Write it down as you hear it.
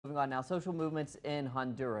Moving on now, social movements in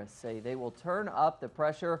Honduras say they will turn up the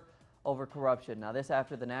pressure over corruption. Now, this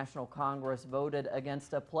after the National Congress voted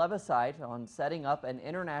against a plebiscite on setting up an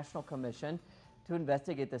international commission to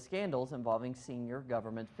investigate the scandals involving senior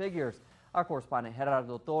government figures. Our correspondent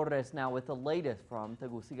Gerardo Torres now with the latest from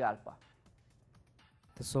Tegucigalpa.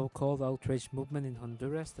 The so-called outrage movement in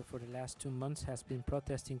Honduras that for the last 2 months has been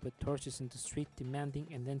protesting with torches in the street demanding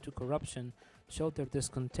an end to corruption showed their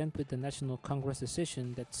discontent with the National Congress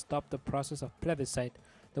decision that stopped the process of plebiscite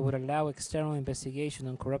that would allow external investigation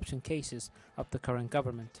on corruption cases of the current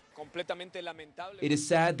government. It is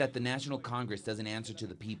sad that the National Congress doesn't answer to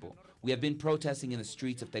the people. We have been protesting in the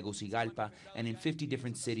streets of Tegucigalpa and in 50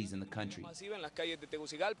 different cities in the country.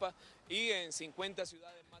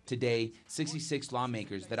 Today, 66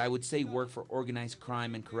 lawmakers that I would say work for organized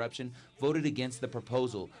crime and corruption voted against the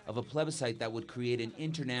proposal of a plebiscite that would create an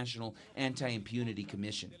international anti-impunity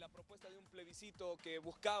commission.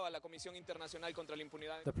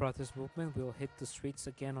 The protest movement will hit the streets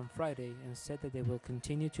again on Friday and said that they will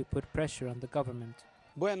continue to put pressure on the government.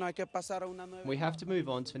 We have to move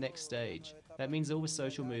on to the next stage. That means all the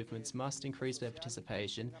social movements must increase their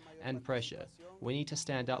participation and pressure. We need to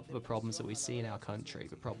stand up for the problems that we see in our country,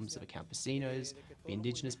 the problems of the campesinos, the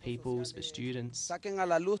indigenous peoples, the students.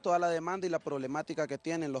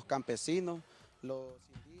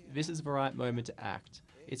 This is the right moment to act.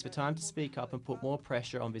 It's the time to speak up and put more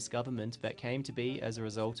pressure on this government that came to be as a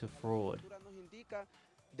result of fraud.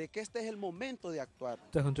 The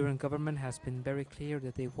Honduran government has been very clear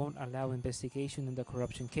that they won't allow investigation in the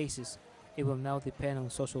corruption cases. It will now depend on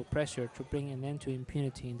social pressure to bring an end to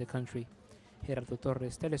impunity in the country. Gerardo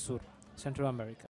Torres, Telesur, Central America.